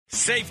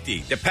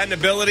Safety,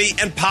 dependability,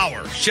 and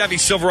power. Chevy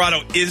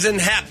Silverado isn't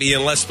happy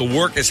unless the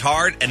work is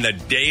hard and the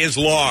day is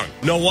long.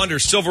 No wonder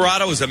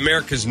Silverado is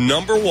America's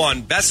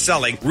 #1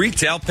 best-selling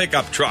retail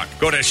pickup truck.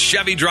 Go to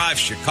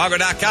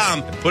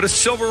ChevyDriveChicago.com and put a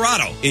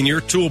Silverado in your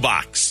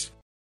toolbox.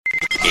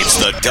 It's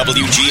the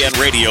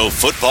WGN Radio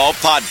Football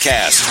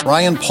Podcast.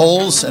 Ryan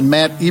Poles and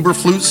Matt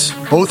Eberflus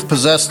both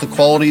possess the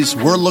qualities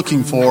we're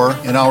looking for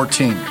in our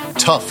team.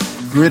 Tough,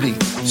 gritty,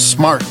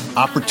 smart,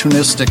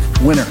 opportunistic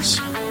winners.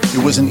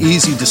 It was an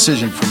easy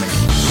decision for me.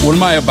 What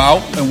am I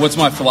about and what's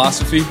my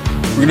philosophy?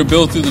 We're going to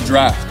build through the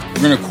draft.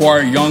 We're going to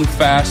acquire young,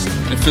 fast,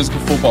 and physical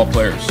football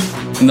players.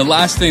 And the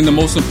last thing, the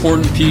most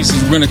important piece,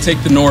 is we're going to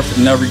take the North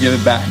and never give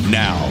it back.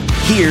 Now,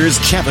 here's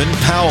Kevin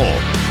Powell.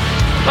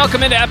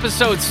 Welcome into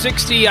episode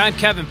 60. I'm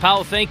Kevin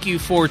Powell. Thank you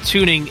for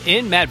tuning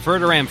in. Matt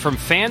Verderame from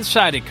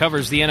Fansided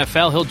covers the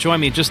NFL. He'll join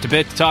me in just a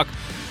bit to talk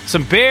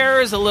some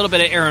Bears, a little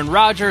bit of Aaron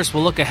Rodgers.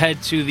 We'll look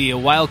ahead to the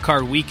wild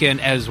card weekend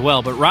as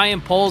well. But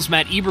Ryan Poles,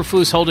 Matt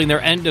Eberflus holding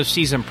their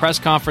end-of-season press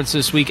conference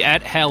this week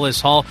at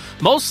Halas Hall.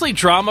 Mostly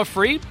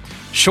drama-free.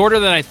 Shorter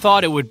than I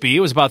thought it would be.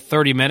 It was about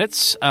 30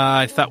 minutes.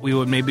 I thought we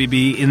would maybe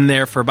be in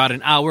there for about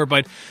an hour.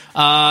 But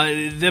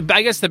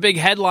I guess the big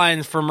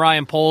headline from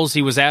Ryan Poles,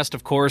 he was asked,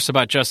 of course,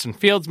 about Justin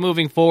Fields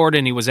moving forward.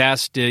 And he was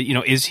asked,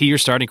 is he your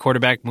starting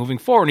quarterback moving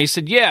forward? And he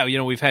said, yeah,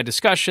 we've had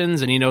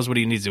discussions and he knows what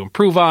he needs to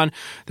improve on.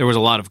 There was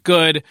a lot of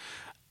good.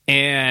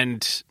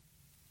 And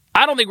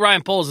I don't think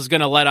Ryan Poles is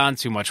going to let on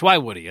too much. Why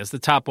would he? As the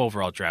top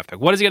overall draft pick.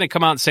 What is he going to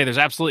come out and say? There's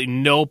absolutely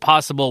no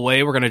possible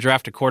way we're going to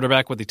draft a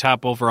quarterback with the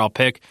top overall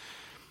pick.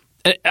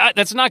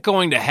 That's not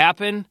going to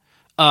happen,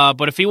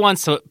 but if he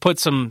wants to put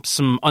some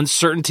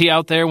uncertainty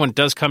out there when it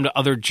does come to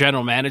other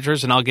general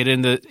managers, and I'll get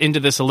into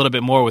this a little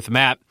bit more with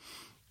Matt,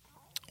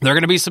 there are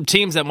going to be some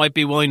teams that might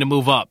be willing to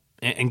move up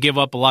and give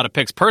up a lot of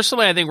picks.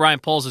 Personally, I think Ryan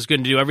Poles is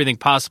going to do everything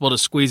possible to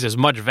squeeze as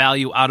much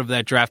value out of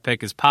that draft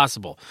pick as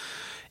possible,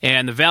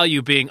 and the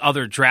value being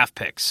other draft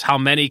picks. How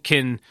many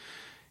can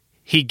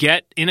he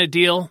get in a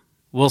deal?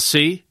 We'll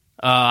see.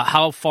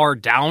 How far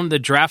down the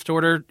draft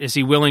order is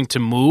he willing to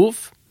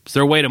move? Is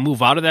there a way to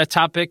move out of that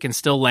top pick and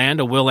still land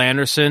a Will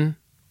Anderson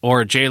or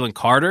a Jalen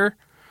Carter?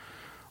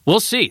 We'll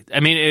see.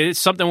 I mean,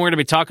 it's something we're going to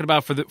be talking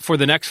about for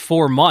the next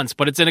 4 months,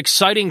 but it's an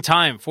exciting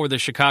time for the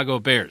Chicago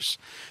Bears.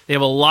 They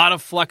have a lot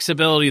of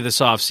flexibility this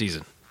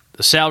offseason.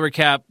 The salary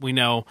cap, we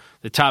know.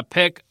 The top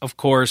pick, of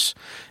course.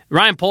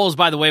 Ryan Poles,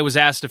 by the way, was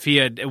asked if he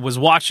was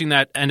watching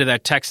that end of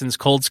that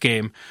Texans-Colts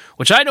game,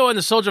 which I know in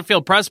the Soldier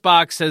Field press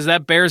box says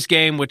that Bears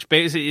game, which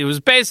it was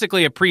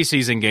basically a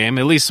preseason game.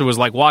 At least it was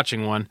like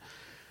watching one.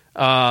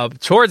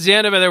 Towards the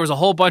end of it, there was a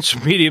whole bunch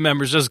of media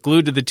members just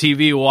glued to the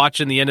TV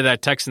watching the end of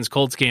that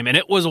Texans-Colts game, and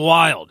it was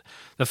wild.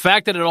 The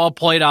fact that it all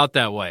played out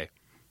that way.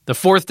 The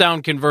fourth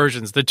down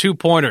conversions, the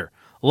two-pointer.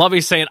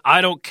 Lovey saying, I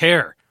don't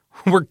care.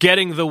 We're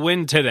getting the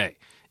win today,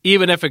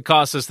 even if it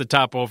costs us the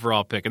top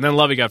overall pick. And then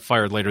Lovey got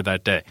fired later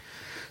that day.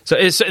 So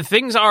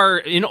things are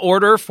in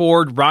order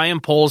for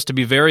Ryan Poles to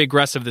be very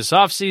aggressive this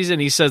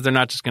offseason. He says they're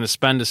not just going to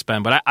spend to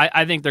spend, but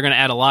I think they're going to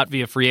add a lot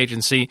via free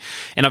agency,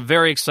 and I'm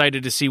very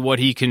excited to see what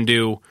he can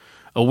do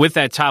with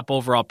that top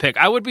overall pick.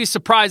 I would be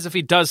surprised if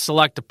he does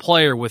select a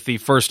player with the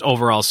first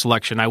overall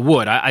selection. I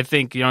would. I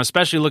think,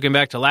 especially looking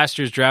back to last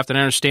year's draft, and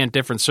I understand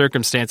different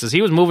circumstances,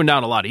 he was moving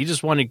down a lot. He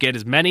just wanted to get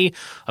as many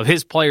of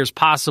his players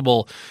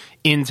possible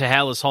into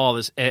Halas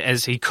Hall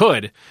as he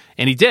could,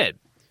 and he did.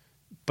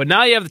 But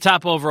now you have the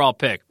top overall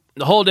pick.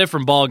 A whole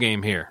different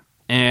ballgame here.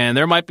 And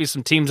there might be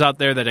some teams out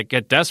there that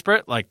get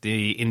desperate, like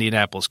the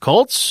Indianapolis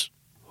Colts,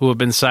 who have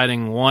been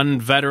signing one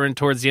veteran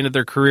towards the end of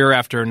their career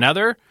after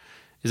another.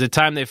 Is it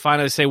time they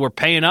finally say, we're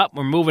paying up,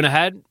 we're moving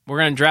ahead, we're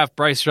going to draft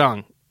Bryce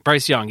Young,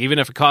 even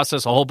if it costs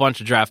us a whole bunch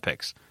of draft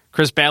picks?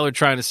 Chris Ballard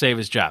trying to save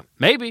his job.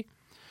 Maybe.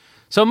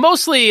 So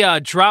mostly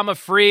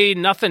drama-free,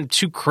 nothing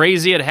too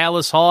crazy at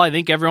Halas Hall. I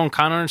think everyone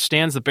kind of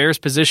understands the Bears'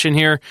 position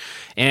here,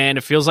 and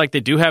it feels like they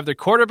do have their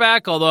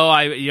quarterback, although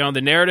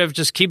the narrative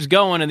just keeps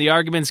going and the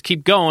arguments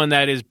keep going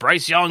that is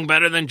Bryce Young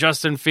better than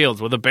Justin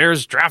Fields. Will the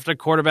Bears draft a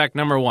quarterback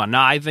number one?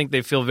 Now, I think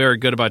they feel very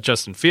good about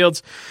Justin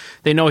Fields.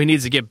 They know he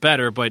needs to get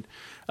better, but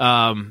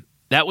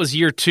that was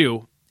year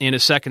 2 in a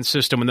second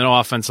system with no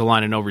offensive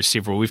line and no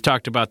receiver. We've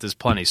talked about this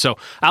plenty. So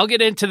I'll get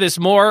into this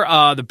more.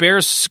 The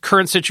Bears'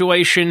 current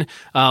situation,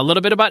 a little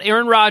bit about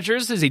Aaron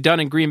Rodgers. Is he done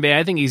in Green Bay?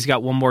 I think he's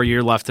got one more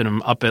year left in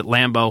him up at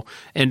Lambeau.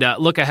 And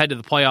look ahead to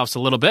the playoffs a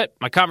little bit.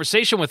 My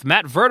conversation with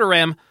Matt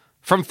Verderame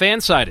from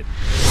Fansided.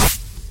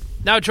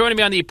 Now joining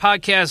me on the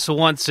podcast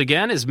once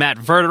again is Matt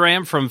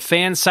Verderame from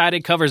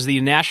Fansided, covers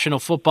the National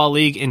Football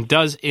League and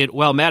does it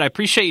well. Matt, I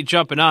appreciate you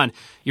jumping on.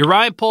 You're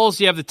Ryan Poles,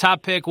 you have the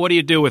top pick. What do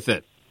you do with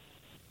it?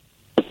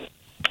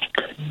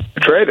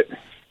 I trade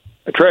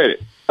it,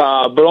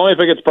 but only if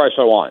it gets the price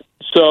I want.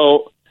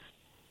 So,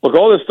 look,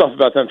 all this stuff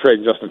about them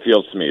trading Justin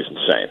Fields to me is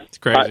insane. It's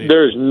crazy.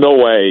 There's no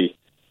way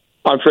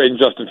I'm trading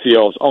Justin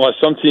Fields unless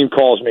some team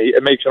calls me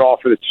and makes an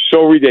offer that's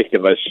so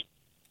ridiculous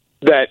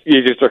that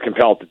you just are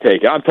compelled to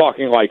take it. I'm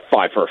talking like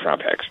 5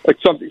 first-round picks, like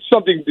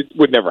something that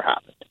would never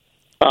happen.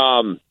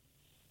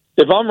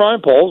 If I'm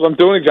Ryan Poles, I'm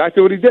doing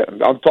exactly what he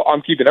did.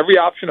 I'm keeping every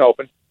option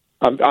open.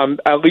 I'm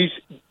at least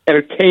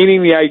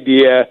entertaining the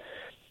idea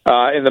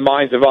in the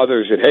minds of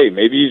others that, hey,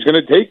 maybe he's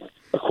going to take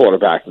a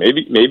quarterback.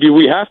 Maybe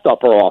we have to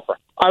up our offer.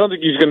 I don't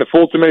think he's going to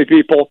fool too many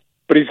people,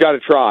 but he's got to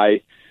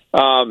try.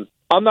 I'm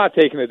not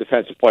taking a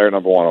defensive player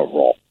number one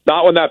overall.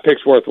 Not when that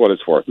pick's worth what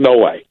it's worth. No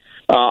way.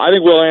 I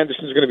think Will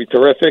Anderson's going to be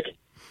terrific,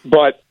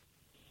 but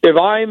if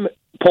I'm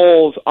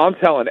Poles, I'm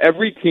telling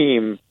every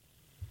team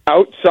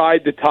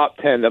outside the top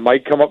 10 that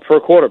might come up for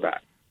a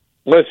quarterback,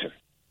 listen,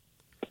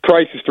 the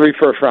price is 3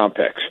 first-round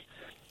picks.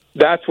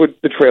 That's what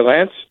the Trey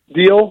Lance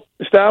deal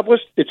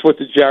established. It's what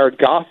the Jared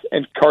Goff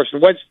and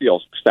Carson Wentz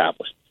deals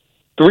established.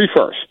 3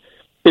 firsts.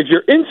 If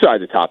you're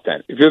inside the top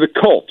 10, if you're the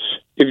Colts,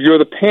 if you're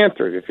the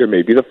Panthers, if you're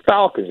maybe the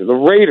Falcons or the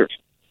Raiders,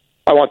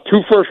 I want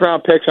 2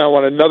 first-round picks, and I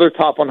want another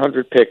top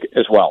 100 pick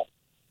as well.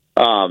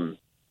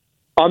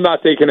 I'm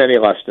not taking any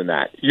less than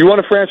that. You want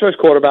a franchise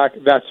quarterback,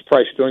 that's the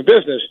price of doing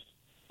business.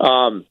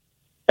 And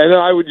then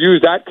I would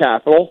use that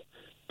capital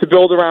to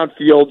build around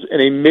Fields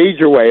in a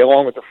major way,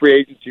 along with the free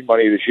agency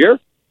money this year.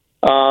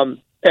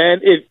 And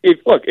if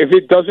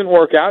it doesn't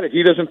work out, if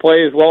he doesn't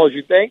play as well as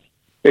you think,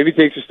 maybe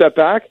takes a step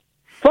back,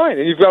 fine.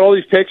 And you've got all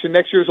these picks, and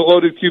next year's a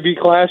loaded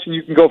QB class, and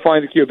you can go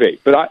find the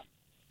QB. But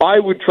I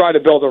would try to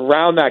build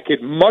around that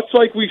kid, much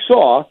like we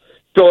saw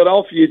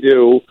Philadelphia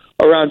do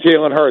around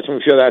Jalen Hurts, and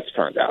we see how that's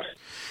turned out.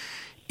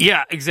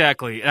 Yeah,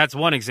 exactly. That's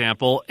one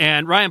example.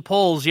 And Ryan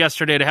Poles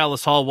yesterday at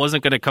Hallis Hall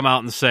wasn't going to come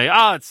out and say,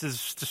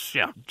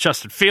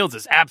 Justin Fields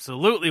is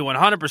absolutely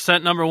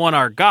 100% number one,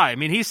 our guy. I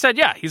mean, he said,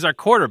 yeah, he's our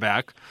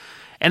quarterback.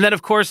 And then,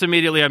 of course,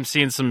 immediately I'm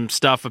seeing some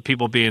stuff of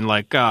people being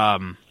like,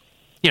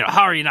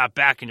 how are you not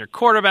backing your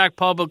quarterback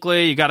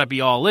publicly? You got to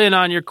be all in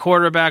on your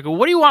quarterback.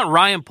 What do you want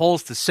Ryan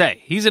Poles to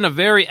say? He's in a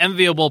very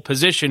enviable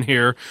position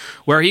here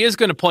where he is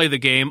going to play the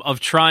game of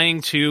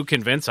trying to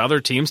convince other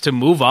teams to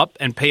move up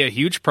and pay a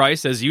huge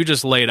price, as you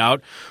just laid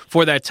out,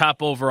 for that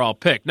top overall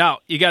pick. Now,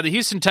 you got the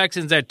Houston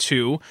Texans at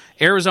 2,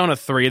 Arizona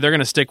 3. They're going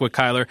to stick with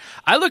Kyler.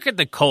 I look at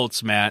the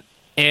Colts, Matt,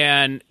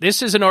 and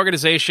this is an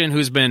organization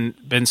who's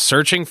been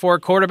searching for a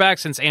quarterback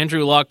since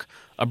Andrew Luck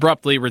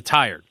abruptly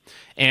retired.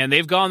 And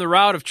they've gone the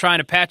route of trying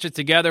to patch it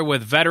together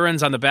with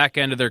veterans on the back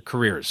end of their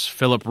careers.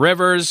 Phillip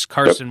Rivers,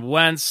 Carson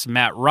Wentz,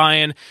 Matt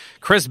Ryan,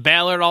 Chris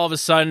Ballard all of a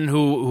sudden,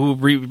 who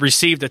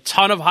received a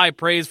ton of high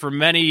praise for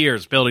many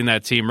years building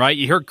that team, right?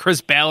 You heard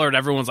Chris Ballard,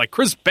 everyone's like,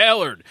 Chris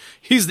Ballard,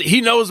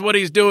 he knows what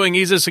he's doing.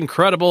 He's this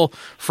incredible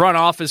front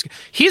office.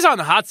 He's on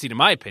the hot seat, in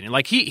my opinion.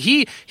 Like,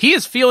 he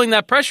is feeling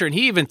that pressure, and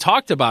he even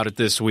talked about it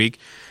this week.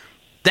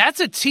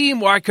 That's a team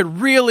where I could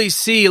really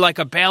see like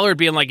a Ballard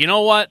being like, you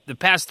know what? The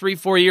past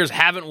 3-4 years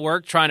haven't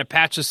worked trying to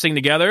patch this thing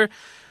together.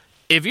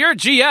 If you're a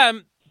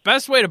GM,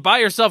 best way to buy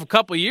yourself a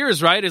couple of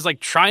years, right, is like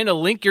trying to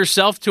link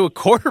yourself to a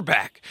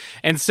quarterback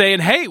and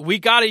saying, hey, we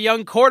got a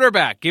young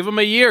quarterback. Give him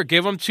a year.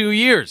 Give him 2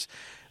 years.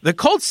 The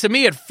Colts, to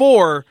me, at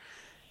 4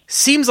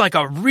 seems like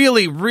a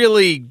really,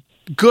 really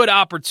good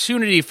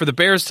opportunity for the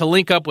Bears to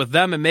link up with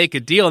them and make a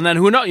deal. And then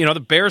who knows? The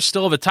Bears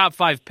still have a top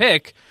 5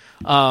 pick.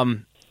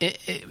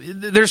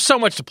 There's so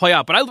much to play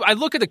out. But I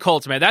look at the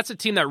Colts, man. That's a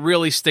team that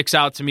really sticks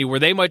out to me where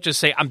they might just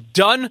say, I'm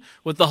done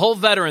with the whole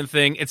veteran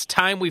thing. It's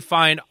time we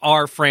find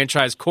our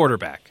franchise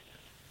quarterback.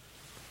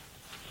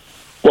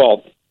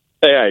 Well,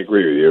 A, I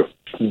agree with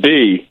you.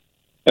 B,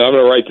 and I'm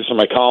going to write this in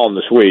my column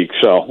this week,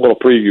 so a little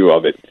preview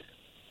of it.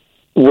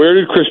 Where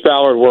did Chris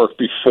Ballard work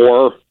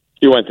before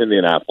he went to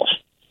Indianapolis?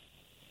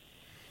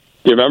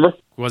 Do you remember?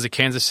 Was it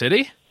Kansas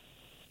City?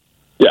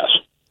 Yes.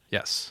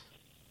 Yes.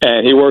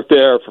 And he worked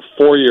there for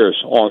 4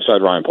 years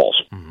alongside Ryan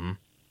Poles. Mm-hmm.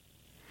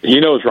 He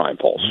knows Ryan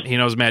Poles. He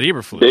knows Matt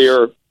Eberflus. They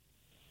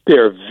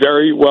are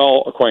very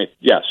well acquainted.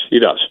 Yes, he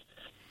does.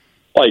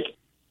 Like,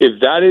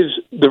 if that is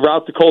the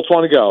route the Colts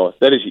want to go,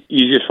 that is the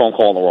easiest phone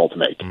call in the world to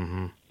make.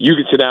 Mm-hmm. You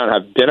can sit down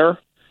and have dinner,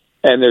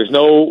 and there's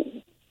no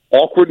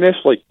awkwardness.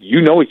 Like, you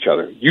know each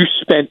other. You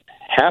spent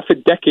half a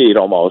decade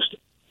almost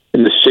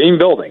in the same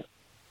building.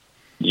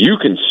 You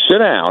can sit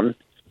down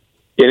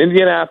in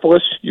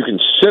Indianapolis. You can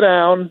sit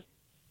down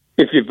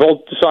if you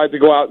both decide to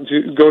go out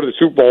and go to the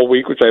Super Bowl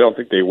week, which I don't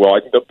think they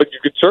will. But you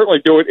could certainly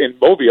do it in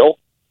Mobile.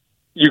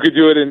 You could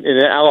do it in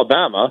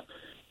Alabama.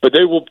 But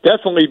they will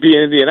definitely be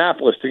in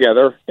Indianapolis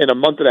together in a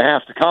month and a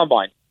half to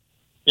combine.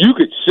 You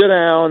could sit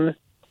down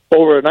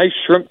over a nice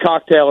shrimp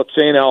cocktail at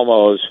St.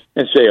 Elmo's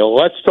and say,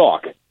 let's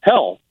talk.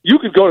 Hell, you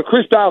could go to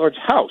Chris Ballard's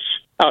house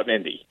out in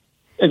Indy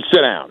and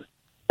sit down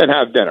and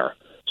have dinner.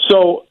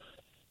 So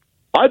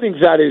I think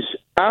that is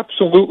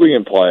absolutely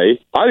in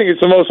play. I think it's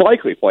the most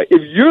likely play.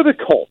 If you're the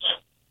Colts,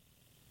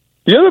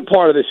 the other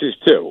part of this is,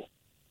 too,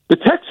 the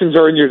Texans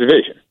are in your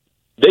division.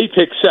 They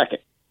pick second.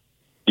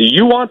 Do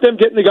you want them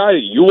getting the guy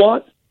that you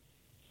want?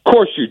 Of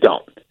course you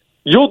don't.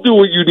 You'll do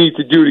what you need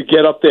to do to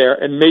get up there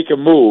and make a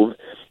move.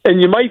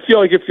 And you might feel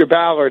like if you're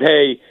Ballard,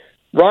 hey,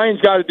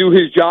 Ryan's got to do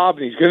his job,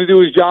 and he's going to do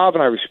his job,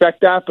 and I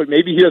respect that, but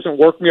maybe he doesn't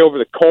work me over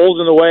the coals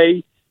in the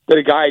way that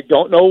a guy I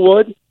don't know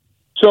would.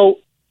 So,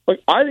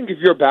 I think if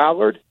you're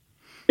Ballard,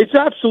 it's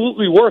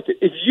absolutely worth it.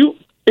 If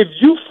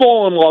you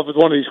fall in love with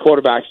one of these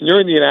quarterbacks and you're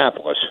in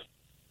Indianapolis,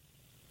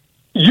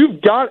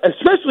 you've got,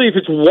 especially if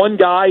it's one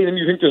guy and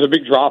you think there's a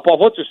big drop-off,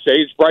 let's just say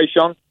it's Bryce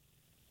Young.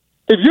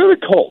 If you're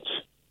the Colts,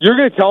 you're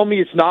going to tell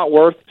me it's not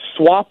worth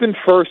swapping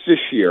first this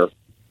year,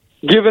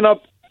 giving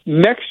up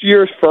next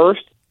year's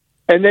first,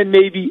 and then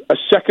maybe a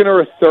second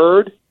or a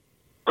third?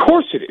 Of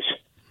course it is.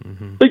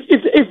 Mm-hmm. Like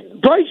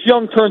if Bryce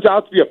Young turns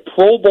out to be a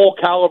Pro Bowl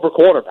caliber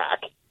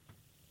quarterback,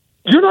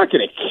 you're not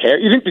going to care.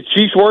 You think the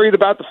Chiefs worried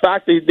about the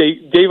fact they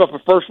gave up a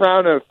first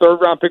round and a third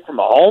round pick from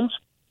Mahomes?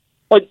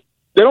 Like,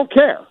 they don't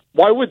care.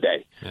 Why would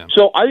they? Yeah.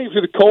 So I think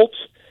for the Colts,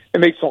 it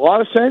makes a lot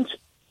of sense.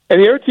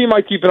 And the other team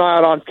I keep an eye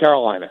out on is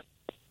Carolina.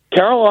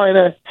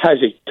 Carolina has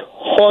a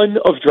ton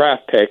of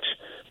draft picks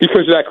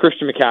because of that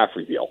Christian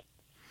McCaffrey deal.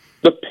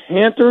 The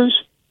Panthers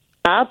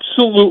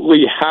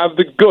absolutely have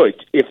the goods,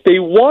 if they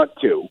want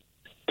to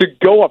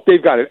go up.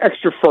 They've got an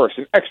extra first,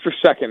 an extra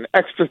second, an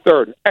extra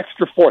third, an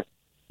extra fourth.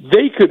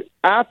 They could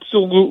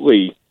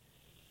absolutely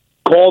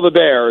call the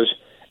Bears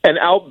and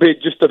outbid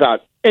just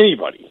about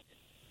anybody.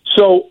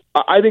 So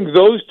I think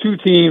those two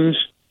teams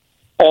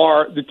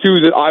are the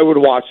two that I would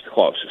watch the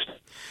closest.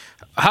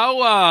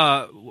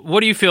 What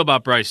do you feel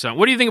about Bryce Young?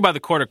 What do you think about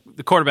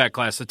the quarterback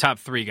class, the top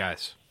three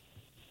guys?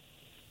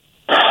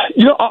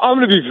 You know, I'm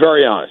going to be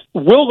very honest.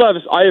 Will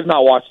Levis, I have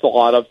not watched a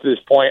lot of to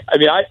this point. I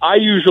mean, I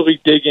usually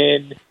dig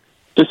in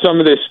to some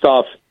of this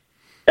stuff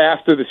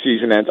after the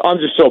season ends. I'm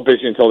just so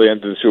busy until the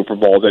end of the Super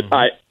Bowl that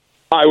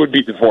I would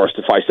be divorced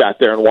if I sat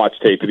there and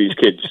watched tape of these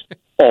kids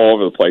all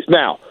over the place.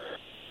 Now,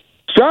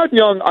 Stroud and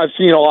Young, I've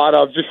seen a lot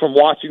of just from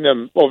watching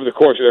them over the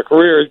course of their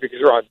careers because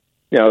they're on,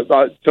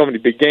 so many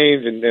big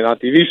games and on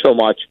TV so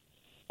much.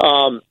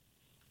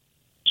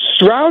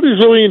 Stroud is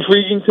really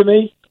intriguing to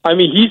me. I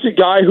mean, he's a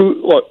guy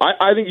who, look,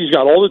 I think he's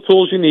got all the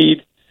tools you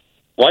need.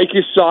 Like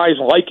his size,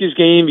 like his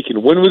game, he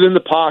can win within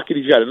the pocket.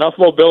 He's got enough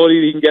mobility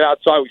that he can get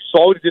outside. We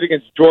saw what he did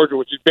against Georgia,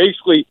 which is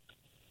basically,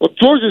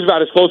 Georgia's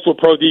about as close to a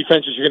pro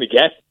defense as you're going to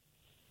get.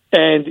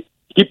 And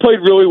he played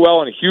really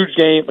well in a huge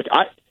game. Like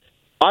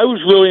I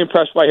was really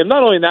impressed by him,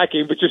 not only in that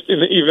game, but just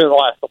even in the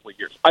last couple of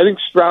years. I think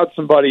Stroud's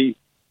somebody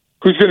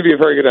who's going to be a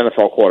very good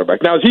NFL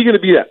quarterback. Now, is he going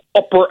to be that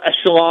upper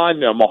echelon,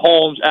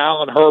 Mahomes,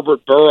 Allen,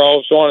 Herbert,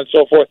 Burrow, so on and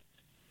so forth?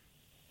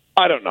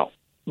 I don't know.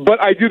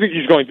 But I do think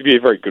he's going to be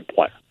a very good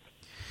player.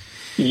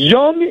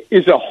 Young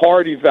is a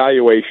hard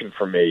evaluation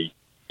for me,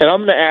 and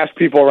I'm going to ask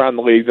people around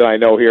the league that I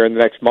know here in the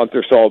next month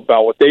or so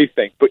about what they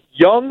think. But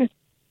Young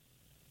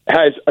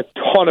has a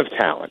ton of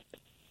talent.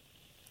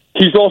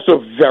 He's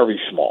also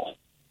very small.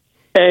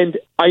 And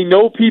I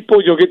know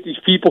you'll get these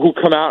people who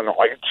come out and are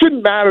like, it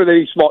shouldn't matter that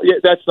he's small. Yeah,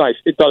 that's nice.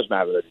 It does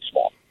matter that he's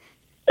small.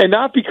 And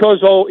not because,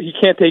 he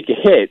can't take a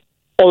hit,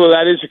 although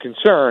that is a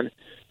concern.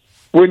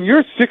 When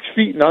you're 6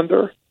 feet and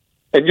under,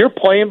 and you're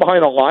playing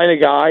behind a line of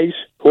guys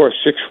who are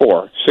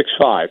 6'4",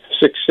 6'5",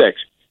 6'6",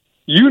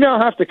 you now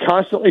have to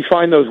constantly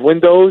find those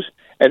windows,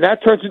 and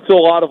that turns into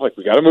a lot of,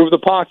 we got to move the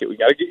pocket, we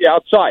got to get you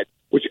outside,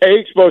 which A,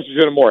 exposes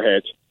you to more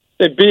hits,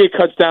 and B, it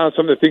cuts down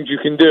some of the things you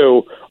can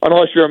do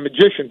unless you're a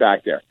magician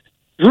back there.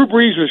 Drew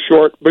Brees was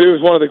short, but it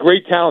was one of the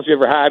great talents he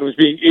ever had, was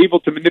being able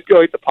to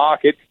manipulate the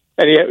pocket,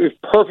 and he was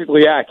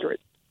perfectly accurate.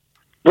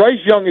 Bryce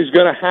Young is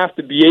going to have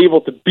to be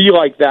able to be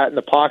like that in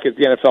the pocket at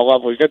the NFL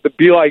level. He's going to have to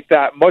be like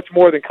that much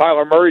more than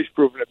Kyler Murray's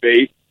proven to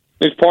be.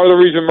 It's part of the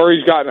reason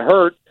Murray's gotten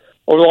hurt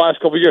over the last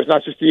couple of years,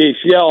 not just the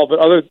ACL, but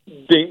other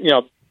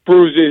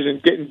bruises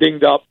and getting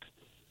dinged up.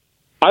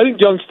 I think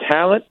Young's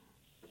talent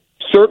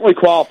certainly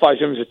qualifies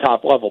him as a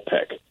top-level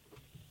pick.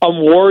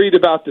 I'm worried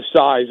about the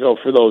size, though,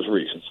 for those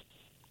reasons.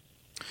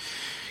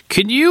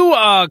 Can you,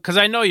 because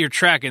I know you're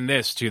tracking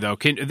this too, though,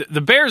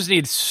 the Bears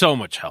need so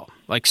much help.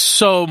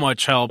 So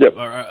much help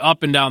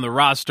up and down the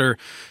roster,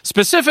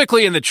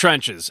 specifically in the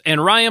trenches.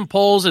 And Ryan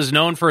Poles is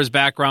known for his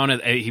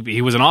background.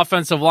 He was an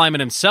offensive lineman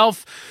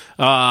himself.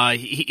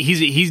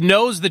 He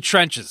knows the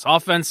trenches,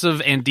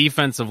 offensive and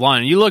defensive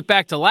line. And you look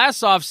back to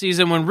last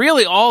offseason when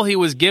really all he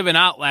was giving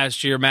out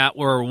last year, Matt,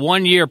 were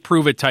one-year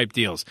prove-it-type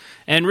deals.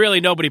 And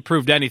really nobody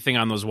proved anything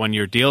on those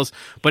one-year deals.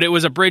 But it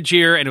was a bridge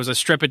year and it was a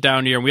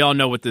strip-it-down year, and we all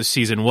know what this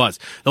season was.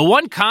 The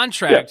one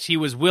contract he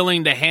was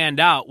willing to hand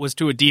out was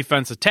to a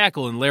defensive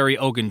tackle in Larry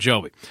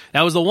Ogunjobi.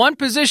 That was the one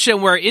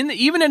position where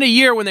even in a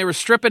year when they were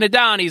stripping it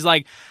down, he's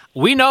like,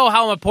 we know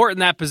how important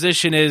that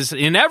position is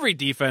in every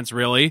defense,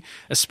 really,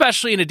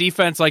 especially in a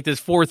defense like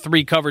this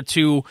 4-3 cover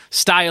 2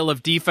 style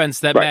of defense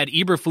that Matt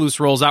Eberflus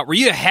rolls out, where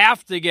you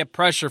have to get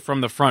pressure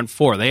from the front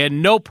four. They had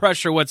no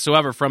pressure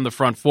whatsoever from the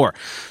front four.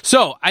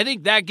 So I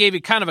think that gave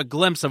you kind of a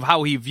glimpse of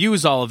how he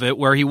views all of it,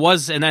 where he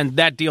was, and then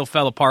that deal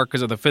fell apart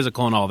because of the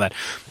physical and all that.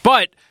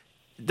 But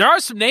there are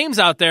some names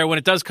out there when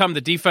it does come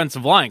to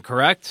defensive line,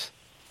 correct?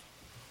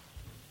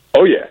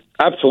 Oh, yeah,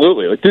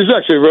 absolutely. This is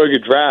actually a really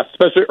good draft,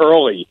 especially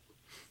early,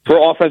 for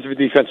offensive and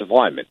defensive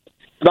linemen.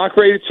 It's not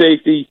great at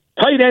safety.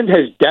 Tight end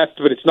has depth,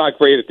 but it's not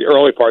great at the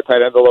early part.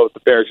 Tight end, although with the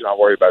Bears, you're not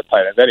worried about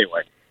tight end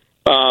anyway.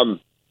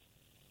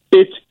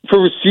 It's for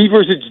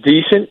receivers, it's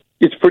decent.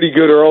 It's pretty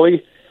good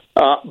early,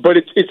 but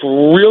it's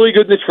really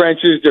good in the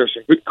trenches. There's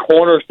some good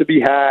corners to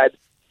be had.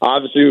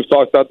 Obviously, we've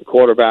talked about the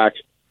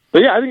quarterbacks.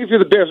 But yeah, I think if you're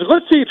the Bears,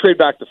 let's say you trade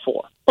back to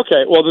 4.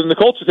 Okay, well then the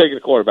Colts are taking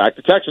a quarterback.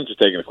 The Texans are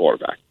taking a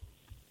quarterback.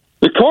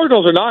 The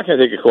Cardinals are not going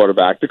to take a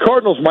quarterback. The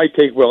Cardinals might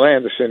take Will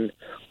Anderson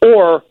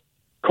or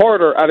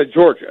Carter out of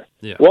Georgia.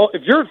 Yeah. Well,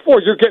 if you're at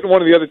 4, you're getting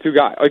one of the other two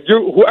guys. Like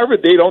whoever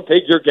they don't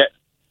take, you're getting.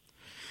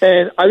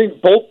 And I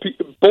think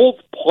both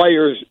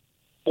players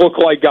look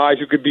like guys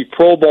who could be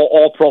Pro Bowl,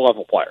 All-Pro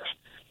level players.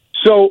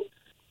 So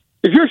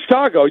if you're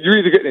Chicago, you're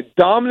either getting a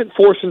dominant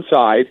force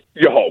inside,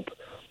 you hope,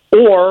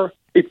 or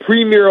a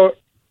premier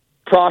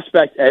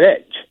prospect at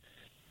edge.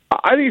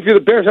 I think if you're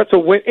the Bears, that's a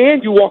win,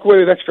 and you walk away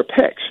with extra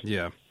picks.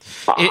 Yeah.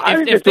 I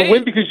think it's a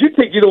win because you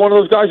take either one of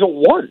those guys at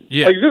 1.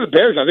 Yeah. Like, if you're the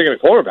Bears, I'm taking a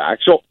quarterback.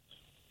 So,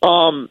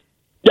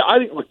 yeah, I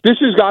think look, this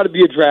has got to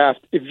be a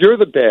draft. If you're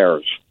the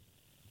Bears,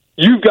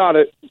 you've got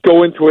to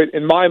go into it,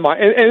 in my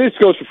mind, and this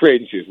goes for free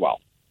agency as well.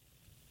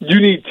 You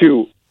need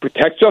to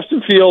protect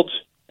Justin Fields,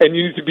 and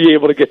you need to be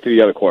able to get to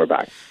the other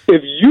quarterback.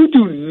 If you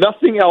do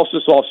nothing else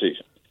this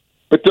offseason,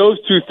 but those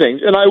two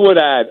things, and I would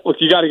add, look,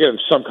 you got to get him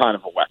some kind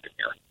of a weapon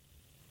here.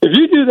 If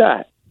you do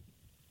that,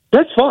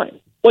 that's fine.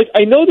 Like,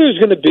 I know there's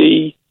going to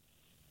be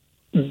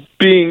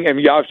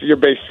obviously you're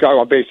based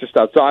Chicago, I'm based just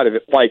outside of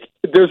it. Like,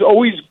 there's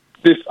always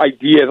this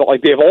idea that,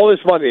 like, they have all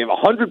this money, they have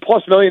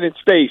 $100+ million in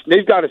space, and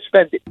they've got to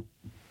spend it.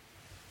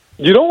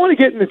 You don't want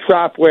to get in the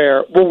trap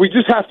where, well, we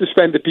just have to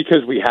spend it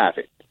because we have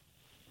it.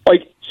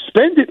 Like,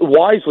 spend it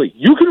wisely.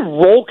 You can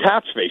roll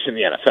cap space in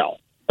the NFL.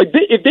 Like,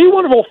 if they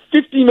want to roll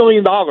 $50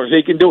 million,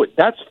 they can do it.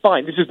 That's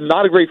fine. This is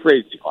not a great free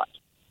agency class.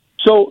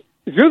 So,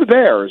 if you're the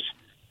Bears,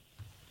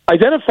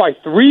 identify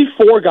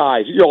 3-4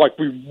 guys. You're like,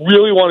 we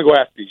really want to go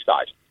after these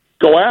guys.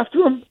 Go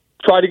after them.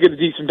 Try to get a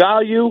decent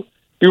value.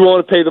 Be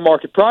willing to pay the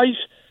market price.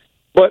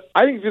 But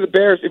I think if you're the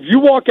Bears, if you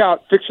walk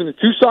out fixing the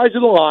two sides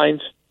of the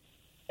lines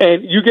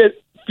and you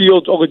get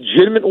Fields a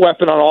legitimate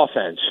weapon on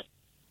offense,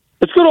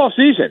 it's good off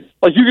season.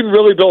 Like, you can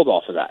really build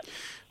off of that.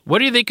 What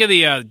do you think of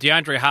the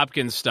DeAndre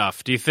Hopkins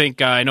stuff? Do you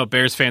think, I know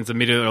Bears fans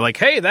immediately are like,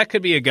 hey, that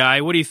could be a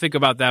guy. What do you think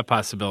about that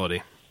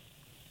possibility?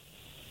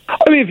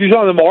 I mean, if he's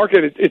on the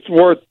market, it's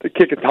worth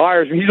kicking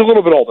tires. I mean, he's a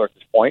little bit older at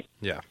this point.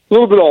 Yeah. A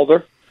little bit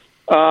older.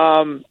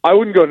 I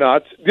wouldn't go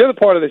nuts. The other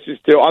part of this is,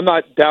 too, I'm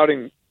not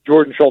doubting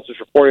Jordan Schultz's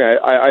reporting.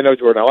 I know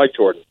Jordan. I like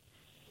Jordan.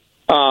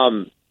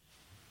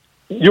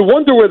 You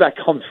wonder where that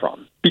comes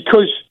from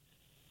because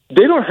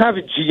they don't have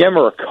a GM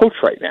or a coach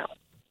right now.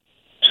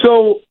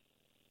 So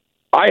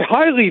I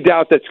highly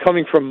doubt that's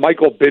coming from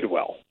Michael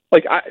Bidwell.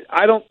 Like,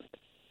 I don't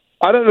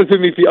know too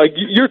many people. Like,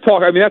 you're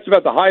talking, I mean, that's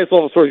about the highest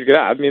level source you could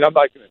have. I mean, I'm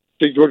not going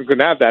to say Jordan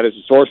couldn't have that as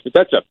a source, but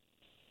that's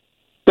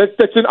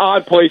an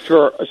odd place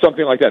for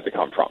something like that to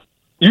come from.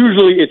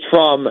 Usually it's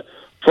from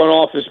front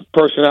office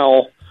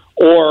personnel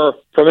or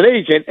from an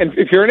agent. And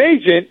if you're an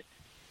agent,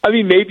 I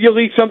mean, maybe you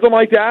leak something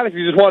like that if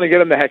you just want to get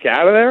them the heck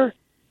out of there.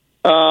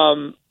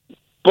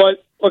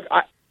 But look,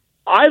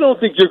 I don't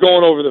think you're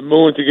going over the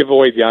moon to give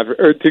away DeAndre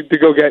or to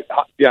go get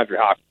DeAndre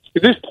Hopkins.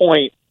 At this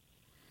point,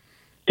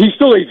 he's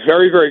still a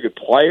very, very good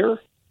player.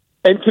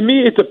 And to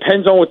me, it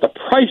depends on what the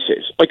price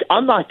is. Like,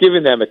 I'm not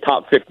giving them a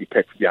top 50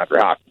 pick for DeAndre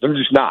Hopkins. I'm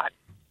just not.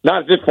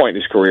 Not at this point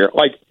in his career.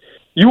 Like,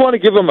 you want to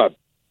give him a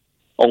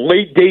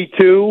late day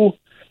 2,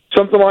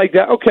 something like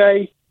that,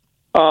 okay.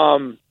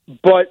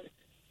 But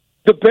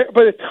by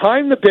the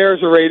time the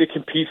Bears are ready to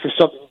compete for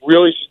something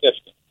really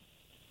significant,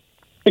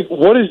 like,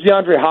 what is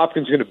DeAndre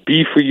Hopkins going to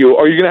be for you?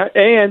 Are you going to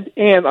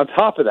and on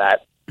top of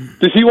that,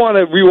 does he want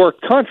a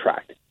reworked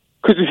contract?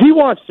 Because if he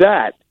wants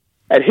that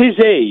at his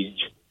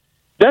age,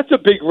 that's a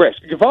big risk.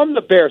 If I'm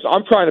the Bears,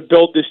 I'm trying to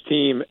build this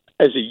team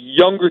as a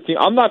younger team.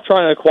 I'm not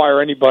trying to acquire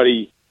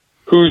anybody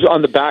who's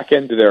on the back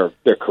end of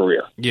their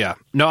career. Yeah.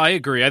 No, I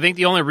agree. I think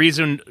the only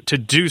reason to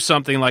do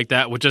something like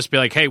that would just be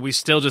like, hey, we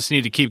still just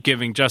need to keep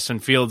giving Justin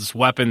Fields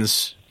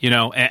weapons,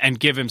 and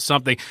give him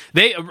something.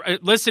 They,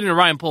 listening to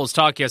Ryan Poles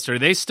talk yesterday,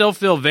 they still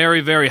feel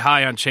very, very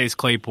high on Chase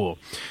Claypool.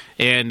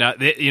 And,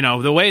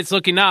 the way it's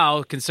looking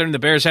now, considering the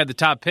Bears had the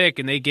top pick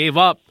and they gave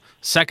up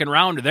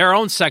their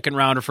own second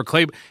rounder for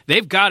Claypool,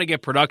 they've got to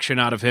get production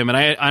out of him. And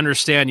I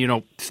understand,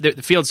 the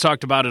Fields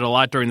talked about it a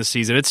lot during the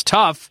season. It's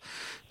tough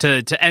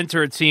to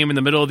enter a team in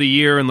the middle of the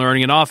year and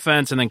learning an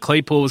offense, and then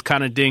Claypool was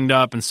kind of dinged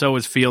up, and so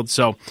was Fields.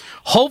 So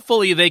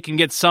hopefully they can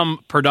get some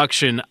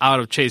production out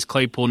of Chase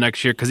Claypool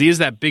next year because he is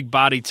that big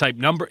body type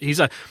number. He's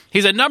a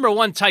number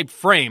one type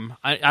frame.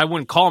 I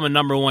wouldn't call him a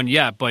number one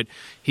yet, but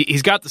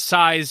he's got the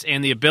size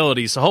and the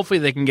ability. So hopefully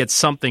they can get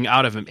something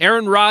out of him.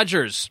 Aaron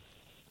Rodgers.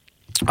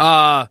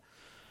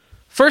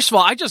 First of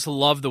all, I just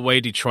love the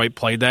way Detroit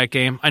played that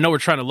game. I know we're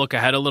trying to look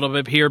ahead a little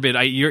bit here,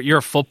 but you're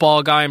a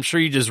football guy. I'm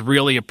sure you just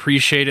really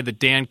appreciated the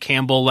Dan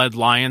Campbell-led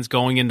Lions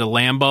going into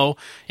Lambeau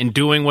and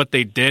doing what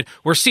they did.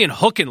 We're seeing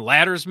hook and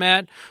ladders,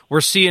 Matt.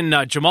 We're seeing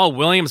Jamal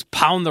Williams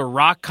pound the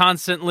rock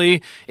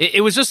constantly.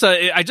 It was just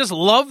I just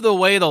love the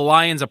way the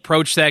Lions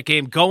approached that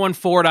game, going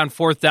for it on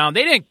fourth down.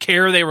 They didn't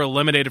care they were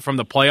eliminated from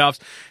the playoffs.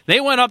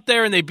 They went up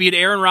there and they beat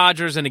Aaron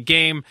Rodgers in a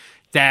game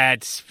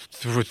that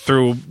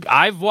through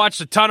I've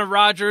watched a ton of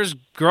Rodgers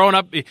growing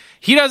up.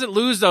 He doesn't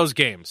lose those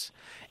games.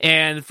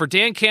 And for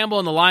Dan Campbell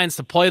and the Lions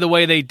to play the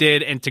way they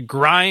did and to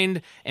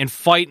grind and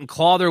fight and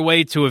claw their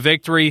way to a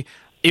victory,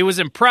 it was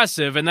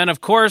impressive. And then, of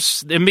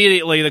course,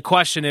 immediately the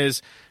question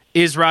is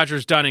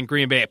Rodgers done in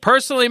Green Bay?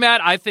 Personally, Matt,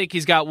 I think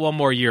he's got one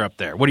more year up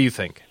there. What do you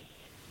think?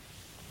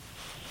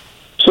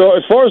 So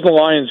as far as the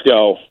Lions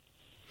go,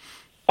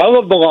 I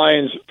love the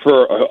Lions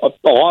for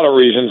a lot of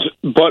reasons,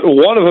 but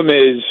one of them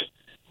is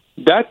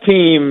that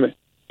team,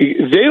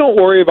 they don't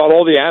worry about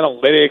all the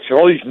analytics or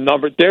all these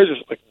numbers. They're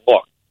just like,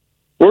 look,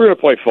 we're going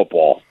to play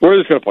football. We're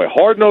just going to play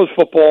hard-nosed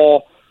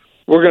football.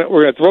 We're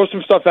going to throw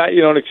some stuff at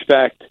you don't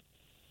expect.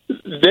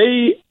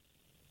 They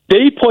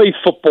play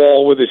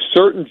football with a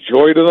certain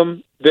joy to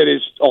them that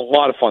is a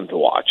lot of fun to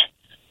watch.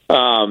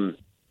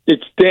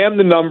 It's damn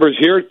the numbers.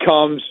 Here it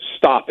comes.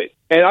 Stop it.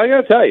 And I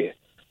got to tell you,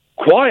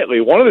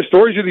 quietly, one of the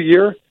stories of the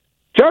year,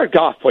 Jared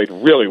Goff played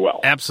really well.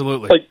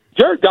 Absolutely. Like,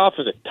 Jared Goff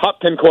is a top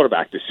 10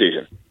 quarterback this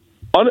season,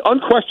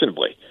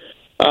 unquestionably.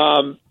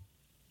 And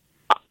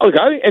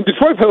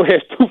Detroit probably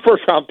has 2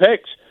 first-round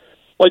picks.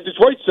 Like,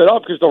 Detroit set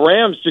up because the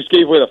Rams just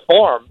gave away the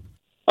farm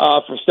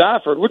for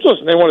Stafford, which,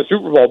 listen, they won a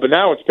Super Bowl, but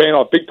now it's paying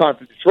off big time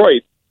for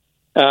Detroit.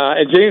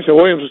 And Jameson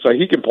Williams looks like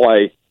he can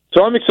play.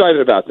 So I'm excited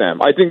about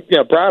them. I think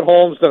Brad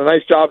Holmes done a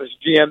nice job as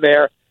GM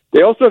there.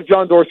 They also have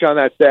John Dorsey on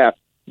that staff.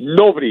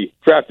 Nobody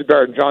drafted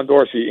better than John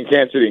Dorsey in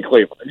Kansas City and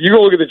Cleveland. If you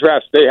go look at the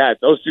drafts they had,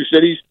 those 2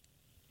 cities,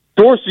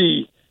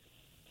 Dorsey,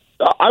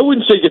 I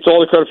wouldn't say gets all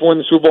the credit for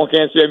winning the Super Bowl in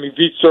Kansas City. I mean,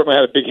 Veach certainly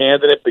had a big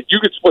hand in it, but you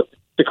could split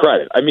the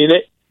credit. I mean,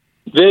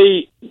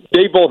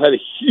 they both had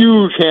a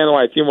huge hand on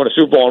why the team won a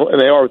Super Bowl, and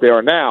they are what they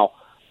are now.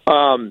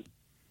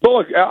 But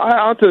look,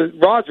 on to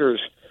Rodgers.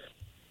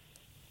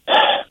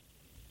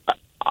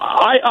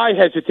 I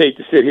hesitate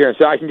to sit here and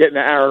say I can get into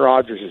Aaron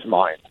Rodgers'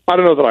 mind. I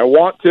don't know that I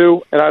want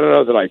to, and I don't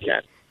know that I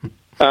can.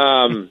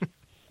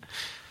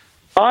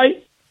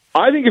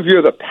 I think if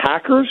you're the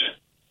Packers,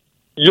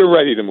 you're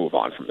ready to move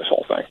on from this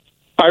whole thing.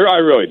 I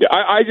really do.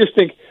 I just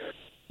think,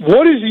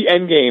 what is the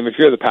end game if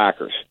you're the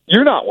Packers?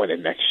 You're not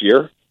winning next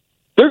year.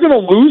 They're going to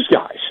lose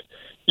guys.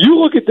 You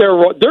look at they're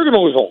going to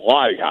lose a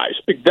lot of guys.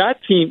 Like,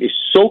 that team is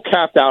so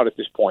capped out at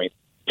this point.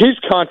 His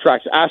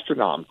contract's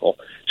astronomical.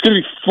 It's going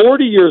to be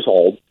 40 years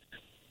old.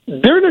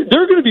 They're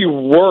going to be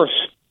worse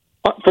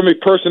from a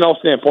personnel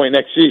standpoint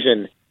next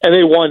season, and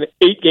they won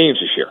 8 games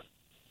this year.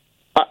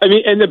 I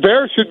mean, and the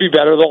Bears should be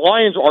better. The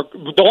Lions,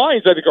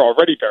 I think, are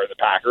already better than the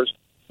Packers.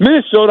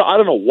 Minnesota, I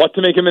don't know what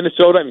to make of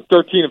Minnesota. I mean,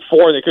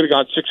 13-4, they could have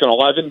gone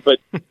 6-11, but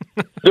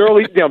they're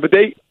only, but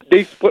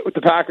they split with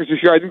the Packers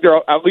this year. I think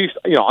they're at least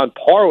on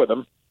par with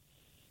them.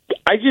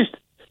 I think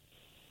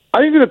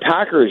for the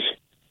Packers,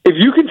 if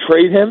you can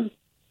trade him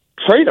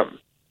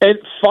and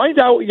find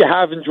out what you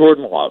have in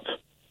Jordan Love,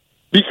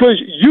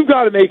 because you've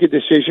got to make a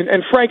decision.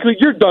 And frankly,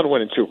 you're done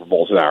winning Super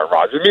Bowls with Aaron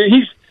Rodgers. I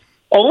mean,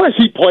 unless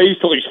he plays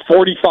till he's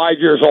 45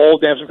 years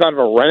old, they have some kind of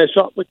a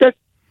renaissance like that.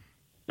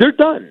 They're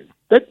done.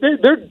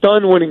 They're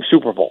done winning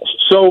Super Bowls.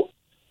 So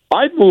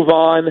I'd move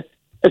on.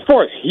 As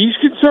far as he's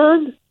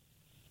concerned,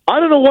 I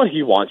don't know what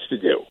he wants to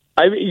do.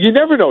 I mean, you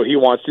never know what he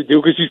wants to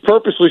do because he's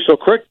purposely so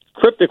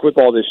cryptic with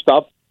all this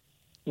stuff.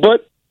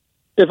 But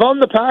if I'm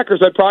the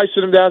Packers, I'd probably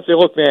sit him down and say,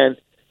 look, man,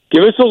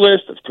 give us a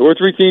list of 2 or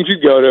 3 teams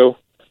you'd go to.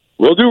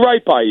 We'll do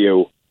right by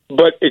you,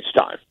 but it's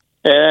time.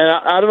 And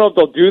I don't know if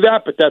they'll do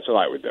that, but that's what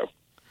I would do.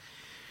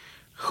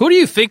 Who do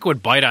you think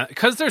would bite on?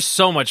 Because there's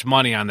so much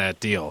money on that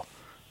deal.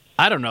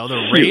 I don't know.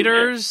 The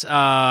Raiders?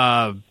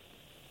 I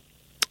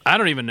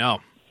don't even know.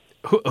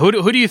 Who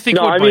do you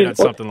think would bite on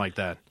something like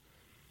that?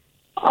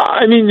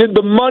 I mean,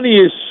 the money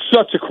is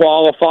such a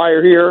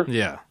qualifier here.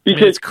 Yeah.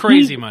 Because it's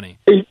crazy money.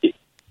 If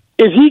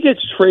he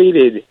gets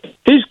traded,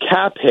 his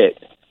cap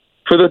hit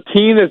for the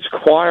team that's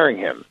acquiring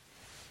him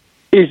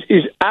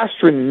is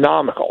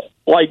astronomical.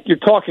 Like, you're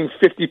talking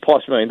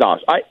 $50+ million.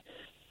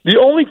 The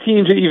only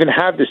teams that even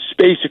have the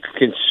space to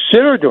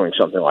consider doing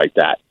something like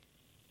that,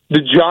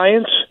 the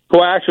Giants, who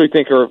I actually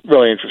think are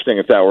really interesting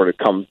if that were to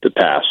come to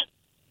pass.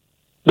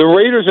 The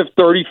Raiders have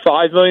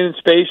 $35 million in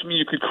space. I mean,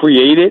 you could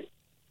create it.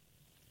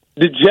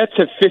 The Jets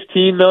have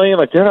 $15 million.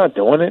 Like, they're not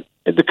doing it.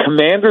 And the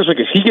Commanders, like,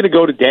 is he going to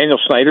go to Daniel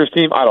Snyder's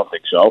team? I don't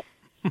think so.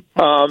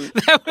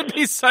 That would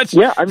be such.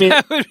 Yeah, I mean,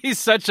 that would be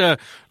such a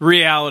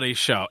reality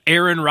show.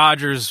 Aaron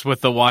Rodgers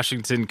with the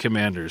Washington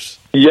Commanders.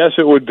 Yes,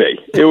 it would be.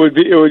 It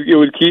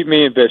would keep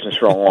me in business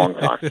for a long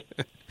time.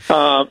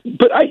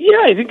 But I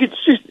think it's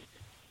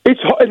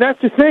and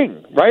that's the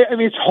thing, right? I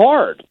mean, it's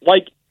hard.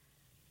 Like,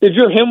 if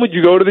you're him, would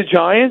you go to the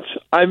Giants?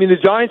 I mean, the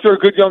Giants are a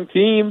good young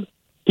team.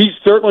 He's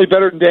certainly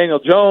better than Daniel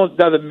Jones.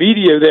 Now, the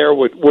media there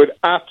would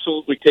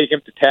absolutely take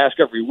him to task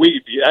every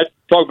week.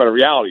 Talk about a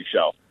reality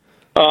show.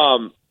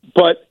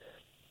 But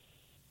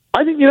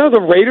I think,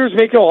 the Raiders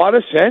make a lot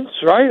of sense,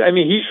 right? I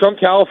mean, he's from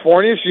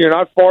California, so you're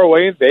not far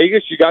away in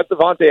Vegas. You got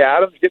Devontae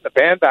Adams getting the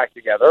band back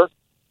together.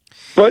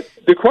 But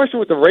the question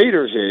with the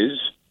Raiders is,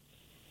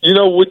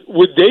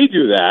 would they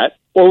do that,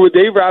 or would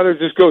they rather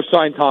just go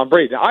sign Tom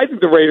Brady? Now, I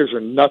think the Raiders are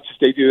nuts if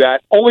they do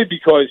that, only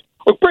because,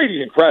 look,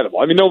 Brady's incredible.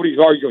 I mean, nobody's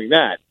arguing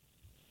that.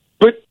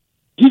 But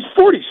he's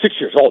 46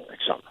 years old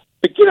next summer.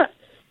 Like,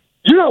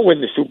 you're not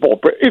winning the Super Bowl.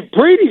 If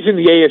Brady's in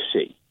the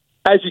AFC,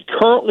 as he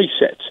currently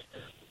sits,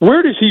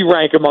 where does he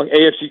rank among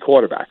AFC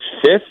quarterbacks?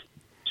 5th?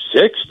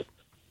 6th?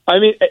 I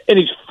mean, and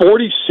he's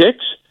 46?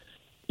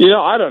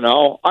 I don't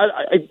know.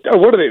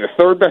 What are they, the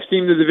third best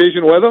team in the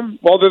division with him?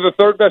 Well, they're the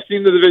third best team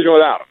in the division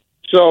without him.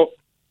 So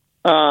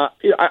I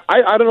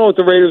don't know what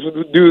the Raiders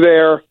would do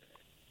there.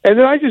 And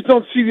then I just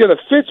don't see the other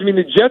fits. I mean,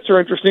 the Jets are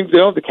interesting. They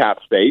don't have the cap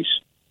space.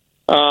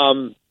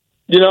 And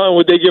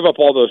would they give up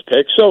all those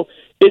picks? So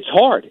it's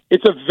hard.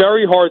 It's a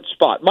very hard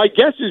spot. My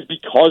guess is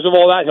because of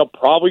all that, he'll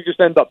probably just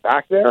end up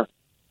back there.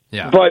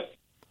 Yeah. But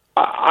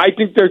I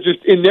think they're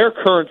just, in their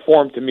current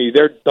form, to me,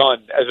 they're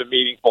done as a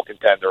meaningful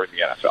contender in the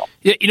NFL.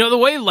 Yeah, the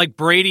way like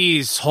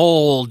Brady's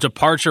whole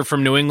departure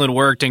from New England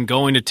worked and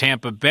going to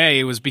Tampa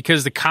Bay was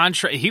because the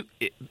contract.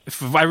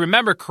 If I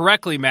remember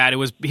correctly, Matt,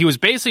 he was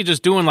basically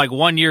just doing like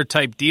 1-year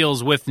type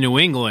deals with New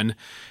England,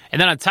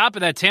 and then on top of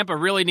that, Tampa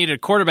really needed a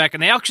quarterback,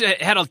 and they actually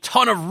had a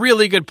ton of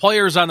really good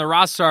players on the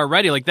roster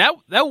already. Like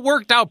that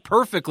worked out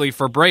perfectly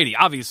for Brady.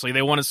 Obviously,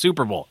 they won a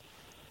Super Bowl.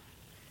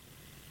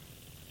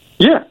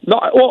 Yeah,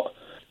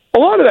 a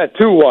lot of that,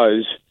 too,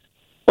 was,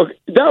 look,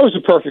 that was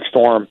a perfect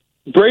storm.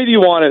 Brady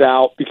wanted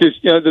out because,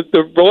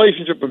 the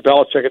relationship with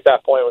Belichick at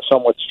that point was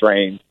somewhat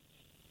strained.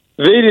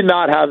 They did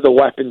not have the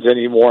weapons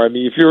anymore. I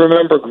mean, if you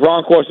remember,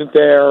 Gronk wasn't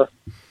there.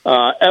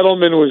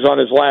 Edelman was on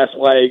his last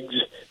legs.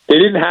 They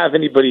didn't have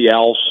anybody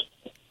else.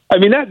 I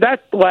mean,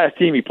 that last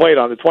team he played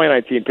on, the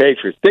 2019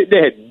 Patriots, they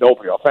had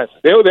nobody offensive.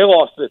 They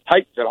lost to the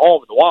Titans at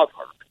home in the wild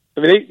card.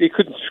 I mean, they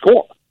couldn't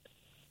score.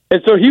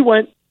 And so he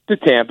went to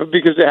Tampa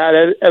because they had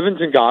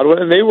Evans and Godwin,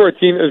 and they were a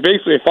team that was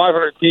basically a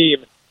 500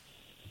 team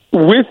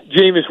with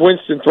Jameis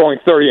Winston throwing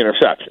 30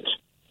 interceptions.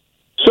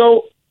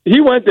 So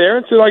he went there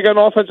and said, "I got an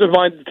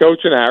offensive-minded coach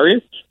in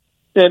Arians,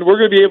 and we're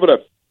going to be able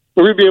to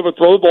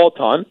throw the ball a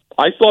ton.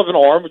 I still have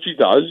an arm, which he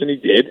does, and he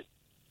did.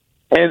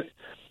 And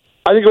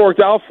I think it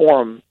worked out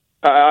for him.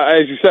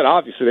 As you said,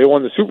 obviously they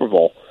won the Super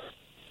Bowl.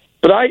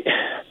 But I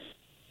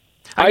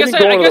guess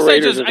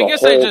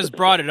I just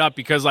brought it up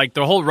because like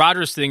the whole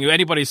Rodgers thing.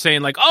 Anybody's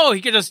saying like, oh, he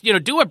could just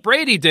do what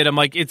Brady did. I'm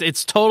like,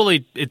 it's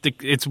totally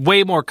it's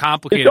way more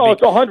complicated.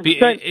 It's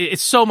 100%.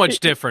 It's so much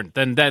different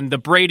than the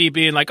Brady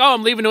being like, oh,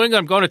 I'm leaving New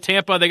England. I'm going to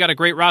Tampa. They got a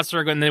great roster,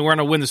 and then we're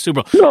going to win the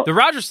Super Bowl. No, the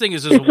Rodgers thing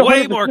is just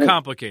way more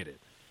complicated.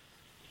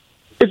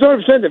 It's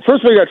 100%. First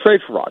of all, you got to trade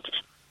for Rodgers.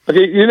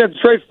 Okay, you didn't have to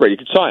trade for Brady. You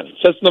could sign him.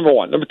 So that's number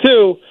one. Number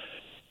two,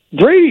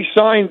 Brady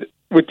signed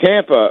with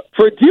Tampa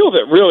for a deal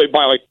that really,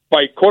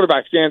 by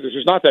quarterback standards,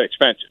 was not that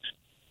expensive.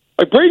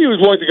 Like Brady was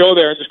willing to go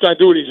there and just kind of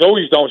do what he's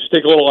always done, which is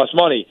take a little less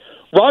money.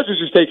 Rodgers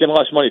is taking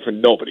less money for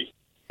nobody.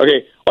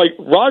 Okay, like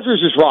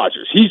Rodgers is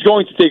Rodgers. He's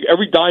going to take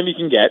every dime he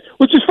can get,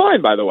 which is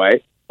fine, by the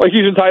way. Like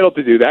he's entitled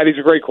to do that. He's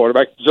a great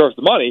quarterback, deserves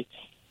the money,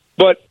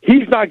 but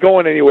he's not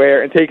going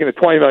anywhere and taking a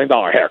 $20 million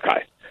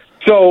haircut.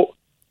 So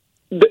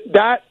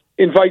that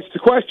invites the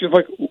question of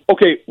like,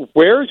 okay,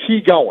 where is he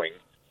going?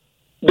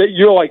 That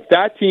you're like,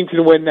 that team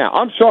can win now.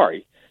 I'm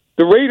sorry.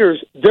 The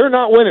Raiders, they're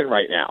not winning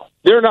right now.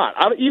 They're not.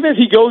 Even if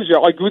he goes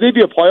there, like, would they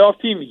be a playoff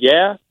team?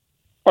 Yeah.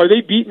 Are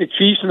they beating the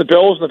Chiefs and the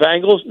Bills and the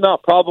Bengals? No,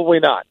 probably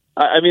not.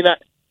 I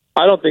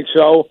don't think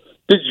so.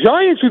 The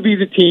Giants would be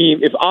the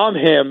team, if I'm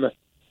him,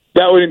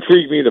 that would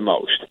intrigue me the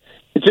most.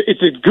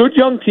 It's a good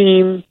young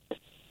team.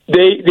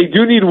 They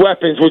do need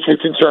weapons, which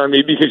would concern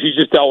me because he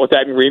just dealt with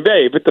that in Green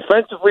Bay. But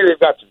defensively, they've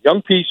got some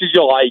young pieces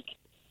you like.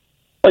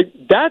 Like,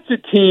 that's a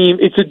team.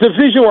 It's a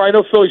division where I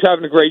know Philly's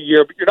having a great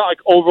year, but you're not,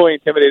 like, overly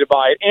intimidated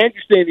by it. And you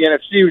stay in the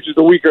NFC, which is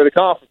the weaker of the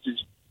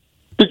conferences.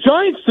 The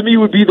Giants, to me,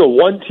 would be the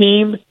one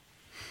team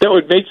that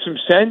would make some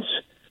sense.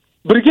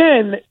 But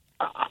again,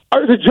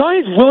 are the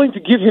Giants willing to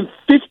give him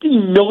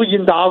 $50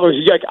 million?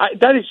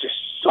 That is just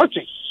such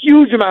a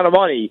huge amount of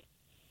money.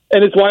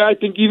 And it's why I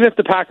think even if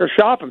the Packers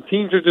shop him,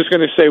 teams are just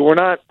going to say, we're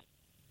not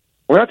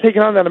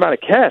taking on that amount of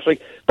cash.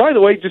 Like, by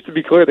the way, just to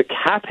be clear, the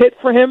cap hit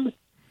for him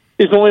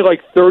is only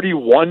like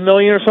 $31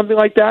 million or something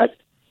like that.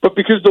 But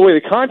because of the way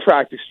the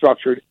contract is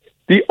structured,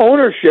 the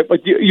ownership,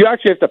 like you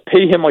actually have to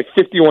pay him like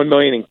 $51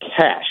 million in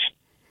cash.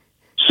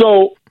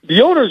 So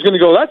the owner is going to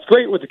go, that's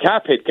great with the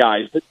cap hit,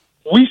 guys, but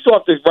we still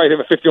have to write him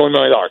a $51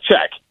 million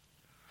check.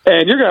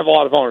 And you're going to have a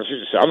lot of owners who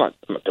just say, I'm not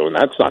doing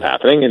that. It's not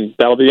happening. And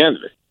that'll be the end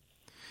of it.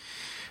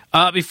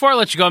 Before I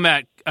let you go,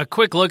 Matt, a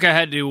quick look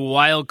ahead to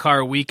Wild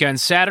Card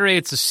Weekend. Saturday,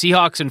 it's the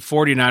Seahawks and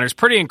 49ers.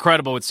 Pretty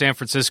incredible what San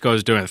Francisco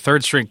is doing.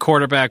 Third-string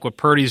quarterback, what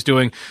Purdy's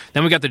doing.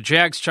 Then we got the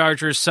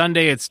Jags-Chargers.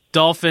 Sunday, it's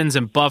Dolphins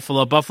and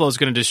Buffalo. Buffalo's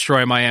going to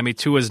destroy Miami.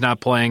 Tua's not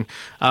playing.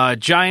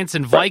 Giants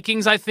and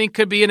Vikings, I think,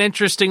 could be an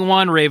interesting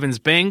one.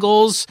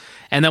 Ravens-Bengals.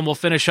 And then we'll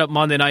finish up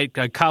Monday night,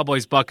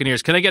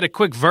 Cowboys-Buccaneers. Can I get a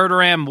quick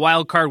Verderam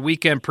Wild Card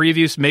Weekend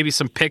preview? Maybe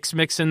some picks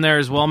mix in there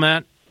as well,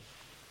 Matt?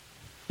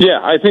 Yeah,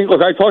 I think,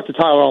 look, I talked to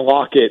Tyler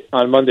Lockett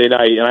on Monday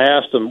night, and I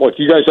asked him, look,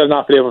 you guys have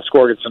not been able to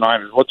score against the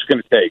Niners. What's it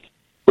going to take?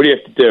 What do you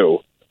have to do?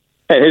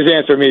 And his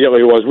answer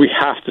immediately was, we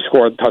have to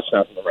score the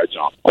touchdowns in the red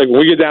zone. Like, when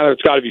we get down there,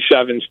 it's got to be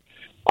sevens.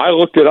 I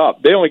looked it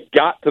up. They only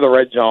got to the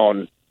red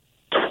zone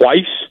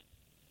twice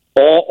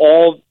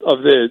all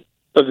of the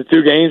of the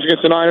two games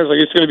against the Niners, like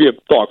it's going to be a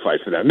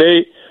dogfight for them.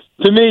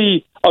 To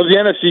me, of the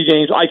NFC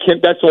games,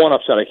 that's the one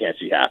upset I can't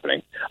see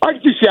happening. I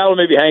can see Seattle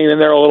maybe hanging in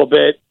there a little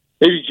bit.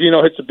 Maybe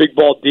Geno hits a big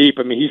ball deep.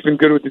 I mean, he's been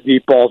good with the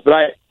deep balls, but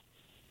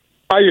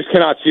I just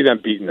cannot see them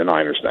beating the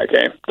Niners in that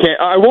game.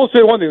 I will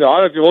say one thing, though.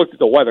 I don't know if you looked at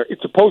the weather.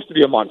 It's supposed to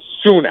be a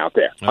monsoon out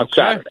there on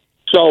Saturday.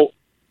 So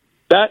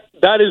that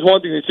is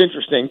one thing that's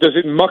interesting. Does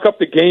it muck up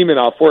the game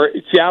enough where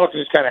Seattle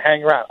can just kind of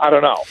hang around? I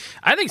don't know.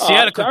 I think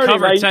Seattle could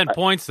cover 10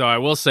 points, though. I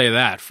will say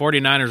that.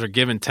 49ers are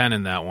given 10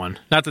 in that one.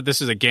 Not that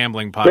this is a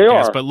gambling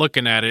podcast, but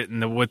looking at it,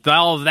 and with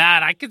all of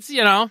that, I could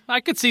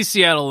see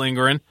Seattle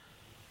lingering.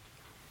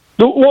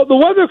 The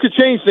weather could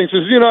change things,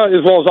 as you know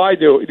as well as I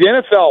do. The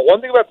NFL,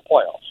 one thing about the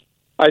playoffs,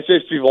 I say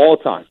this to people all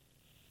the time.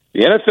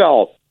 The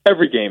NFL,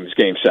 every game is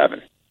Game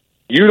 7.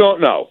 You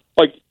don't know.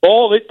 Like,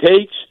 all it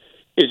takes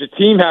is a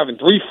team having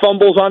 3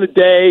 fumbles on a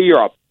day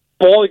or a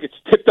ball that gets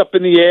tipped up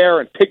in the air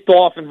and picked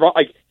off and run.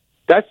 Like,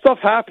 that stuff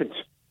happens.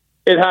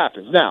 It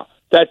happens. Now,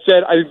 that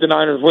said, I think the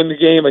Niners win the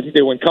game. I think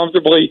they win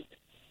comfortably.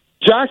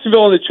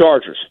 Jacksonville and the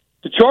Chargers.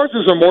 The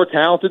Chargers are more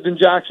talented than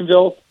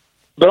Jacksonville,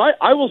 but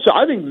I will say,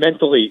 I think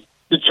mentally,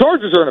 the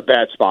Chargers are in a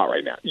bad spot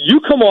right now.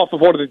 You come off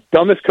of one of the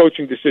dumbest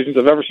coaching decisions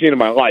I've ever seen in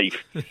my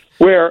life,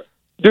 where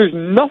there's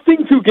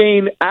nothing to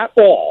gain at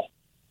all,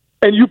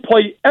 and you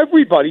play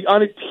everybody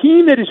on a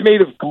team that is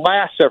made of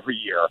glass every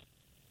year.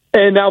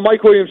 And now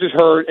Mike Williams is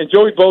hurt, and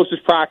Joey Bosa is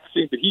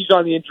practicing, but he's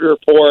on the injury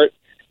report.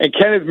 And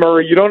Kenneth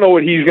Murray, you don't know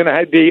what he's going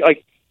to be.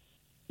 Like,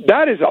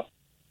 that's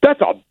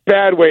a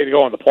bad way to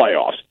go in the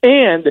playoffs.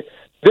 And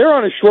they're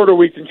on a shorter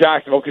week than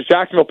Jacksonville because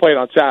Jacksonville played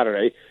on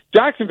Saturday.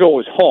 Jacksonville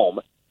was home.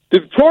 The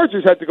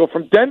Chargers had to go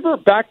from Denver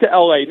back to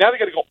L.A. Now they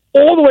got to go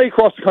all the way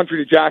across the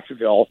country to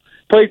Jacksonville.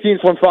 Play teams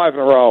won 5 in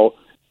a row.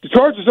 The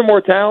Chargers are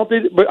more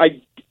talented, but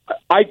I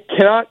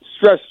cannot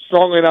stress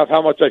strongly enough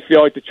how much I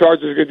feel like the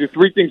Chargers are going to do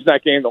 3 things in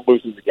that game that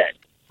loses the game.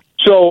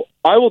 So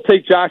I will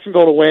take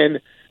Jacksonville to win.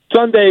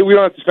 Sunday, we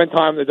don't have to spend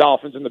time with the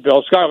Dolphins and the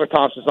Bills. Skylar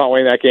Thompson's not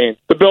winning that game.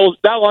 The Bills,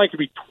 that line could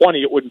be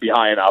 20. It wouldn't be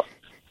high enough.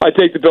 I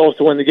take the Bills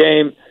to win the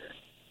game.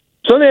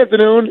 Sunday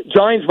afternoon,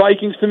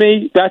 Giants-Vikings to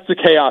me, that's the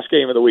chaos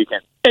game of the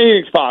weekend.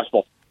 Anything's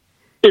possible.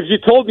 If you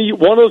told me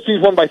one of those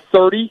teams won by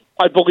 30,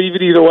 I'd believe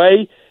it either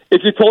way.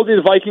 If you told me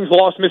the Vikings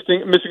lost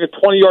missing a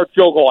 20-yard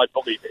field goal, I'd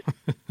believe it.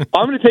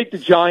 I'm going to take the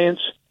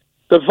Giants.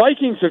 The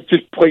Vikings have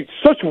just played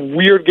such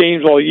weird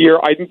games all year.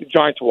 I think the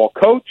Giants are well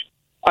coached.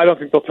 I don't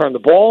think they'll turn the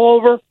ball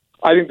over.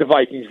 I think the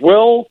Vikings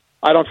will.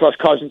 I don't trust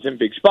Cousins in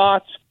big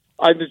spots.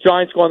 I think the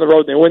Giants go on the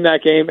road and they win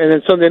that game. And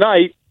then Sunday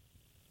night,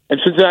 in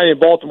Cincinnati and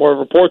Baltimore,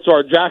 reports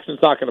are Jackson's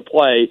not going to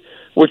play,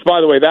 which,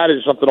 by the way, that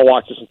is something to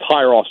watch this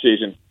entire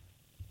offseason.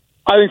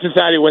 I think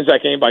Cincinnati wins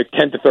that game by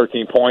 10 to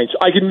 13 points.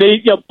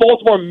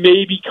 Baltimore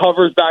maybe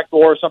covers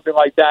backdoor or something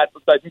like that.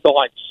 But I think the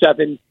line's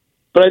 7.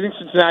 But I think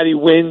Cincinnati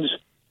wins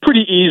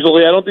pretty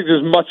easily. I don't think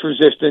there's much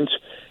resistance.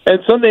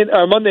 And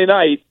Monday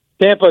night,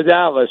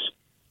 Tampa-Dallas,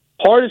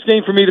 hardest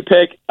game for me to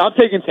pick. I'm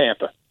taking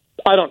Tampa.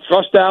 I don't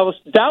trust Dallas.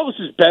 Dallas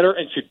is better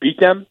and should beat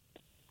them.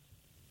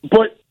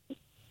 But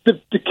the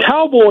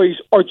Cowboys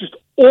are just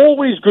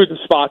always good in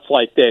spots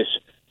like this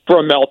for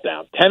a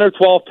meltdown. 10 or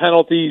 12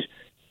 penalties.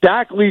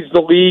 Dak leads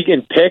the league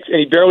in picks, and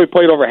he barely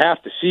played over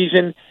half the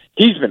season.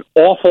 He's been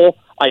awful.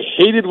 I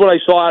hated what I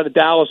saw out of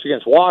Dallas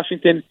against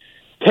Washington.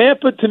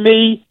 Tampa, to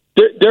me,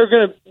 they're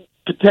going to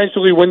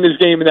potentially win this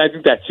game, and I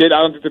think that's it. I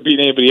don't think they're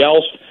beating anybody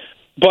else.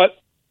 But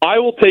I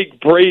will take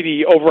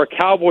Brady over a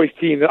Cowboys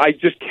team that I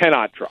just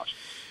cannot trust.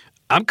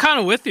 I'm kind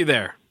of with you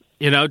there.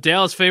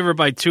 Dallas favored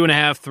by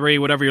 2.5, 3,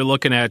 whatever you're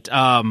looking at.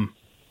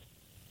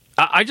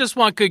 I just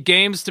want good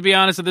games, to be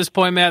honest, at this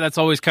point, Matt. That's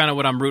always kind of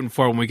what I'm rooting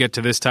for when we get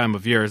to this time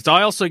of year.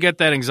 I also get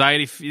that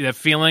anxiety, that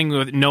feeling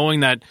with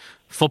knowing that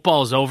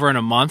football is over in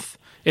a month.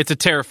 It's a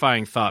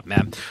terrifying thought,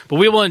 Matt. But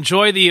we will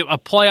enjoy the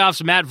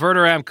playoffs. Matt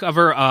Verderame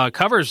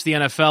covers the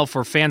NFL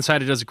for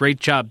Fansided. Does a great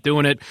job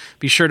doing it.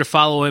 Be sure to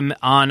follow him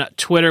on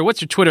Twitter.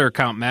 What's your Twitter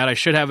account, Matt? I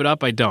should have it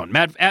up. I don't.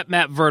 At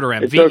Matt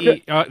Verderame.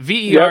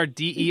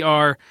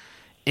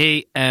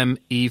 VERDERAME,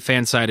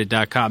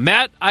 fansided.com.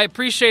 Matt, I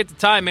appreciate the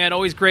time, man.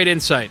 Always great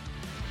insight.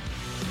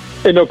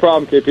 Hey, no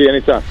problem, KP.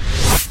 Anytime.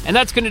 And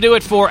that's going to do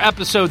it for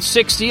episode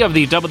 60 of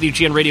the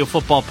WGN Radio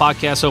Football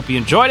Podcast. Hope you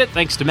enjoyed it.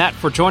 Thanks to Matt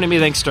for joining me.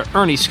 Thanks to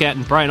Ernie Scott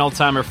and Brian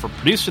Altheimer for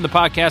producing the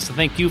podcast. And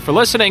thank you for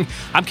listening.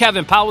 I'm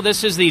Kevin Powell.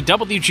 This is the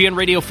WGN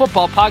Radio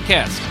Football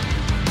Podcast.